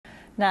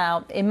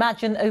Now,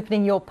 imagine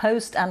opening your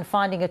post and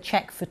finding a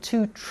cheque for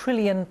 £2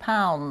 trillion.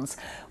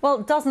 Well,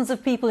 dozens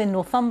of people in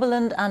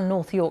Northumberland and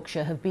North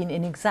Yorkshire have been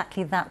in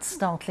exactly that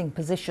startling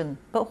position.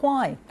 But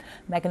why?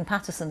 Megan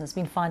Patterson has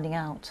been finding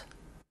out.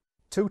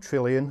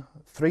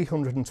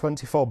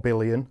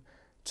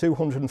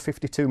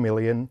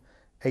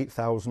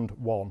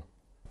 2,324,252,008,001.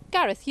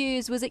 Gareth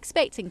Hughes was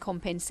expecting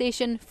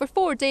compensation for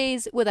 4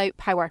 days without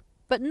power,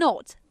 but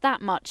not that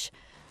much.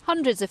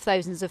 Hundreds of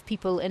thousands of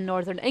people in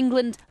northern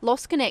England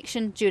lost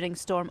connection during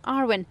Storm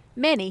Arwen.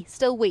 Many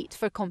still wait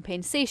for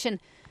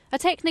compensation. A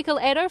technical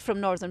error from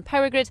Northern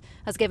Powergrid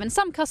has given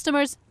some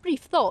customers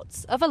brief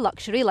thoughts of a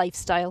luxury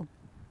lifestyle.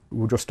 We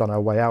were just on our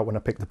way out when I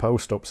picked the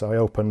post up, so I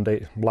opened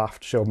it,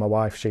 laughed, showed my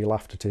wife, she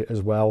laughed at it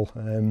as well.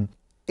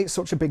 It's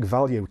such a big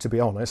value, to be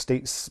honest.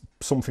 It's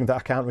something that I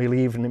can't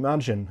really even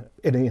imagine.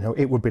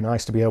 It would be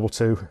nice to be able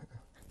to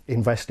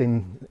invest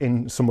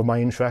in some of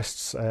my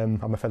interests.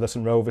 I'm a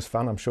Featherstone Rovers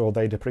fan. I'm sure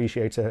they'd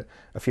appreciate a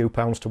few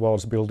pounds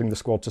towards building the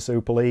squad to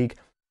Super League.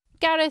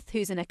 Gareth,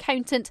 who's an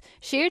accountant,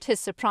 shared his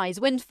surprise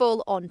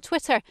windfall on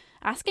Twitter,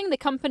 asking the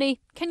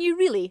company, "Can you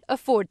really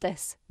afford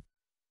this?"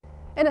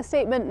 In a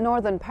statement,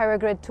 Northern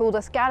Powergrid told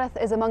us Gareth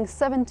is among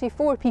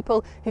 74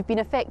 people who've been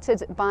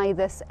affected by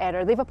this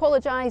error. They've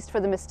apologised for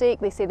the mistake.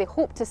 They say they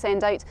hope to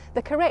send out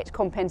the correct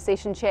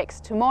compensation cheques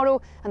tomorrow,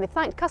 and they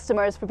thanked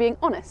customers for being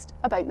honest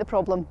about the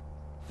problem.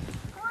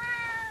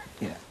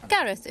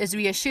 Gareth is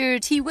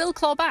reassured he will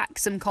claw back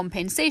some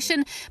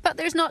compensation, but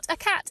there's not a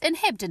cat in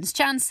Hebden's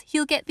chance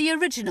he'll get the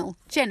original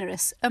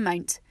generous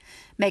amount.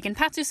 Megan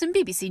Patterson,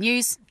 BBC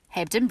News,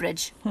 Hebden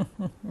Bridge.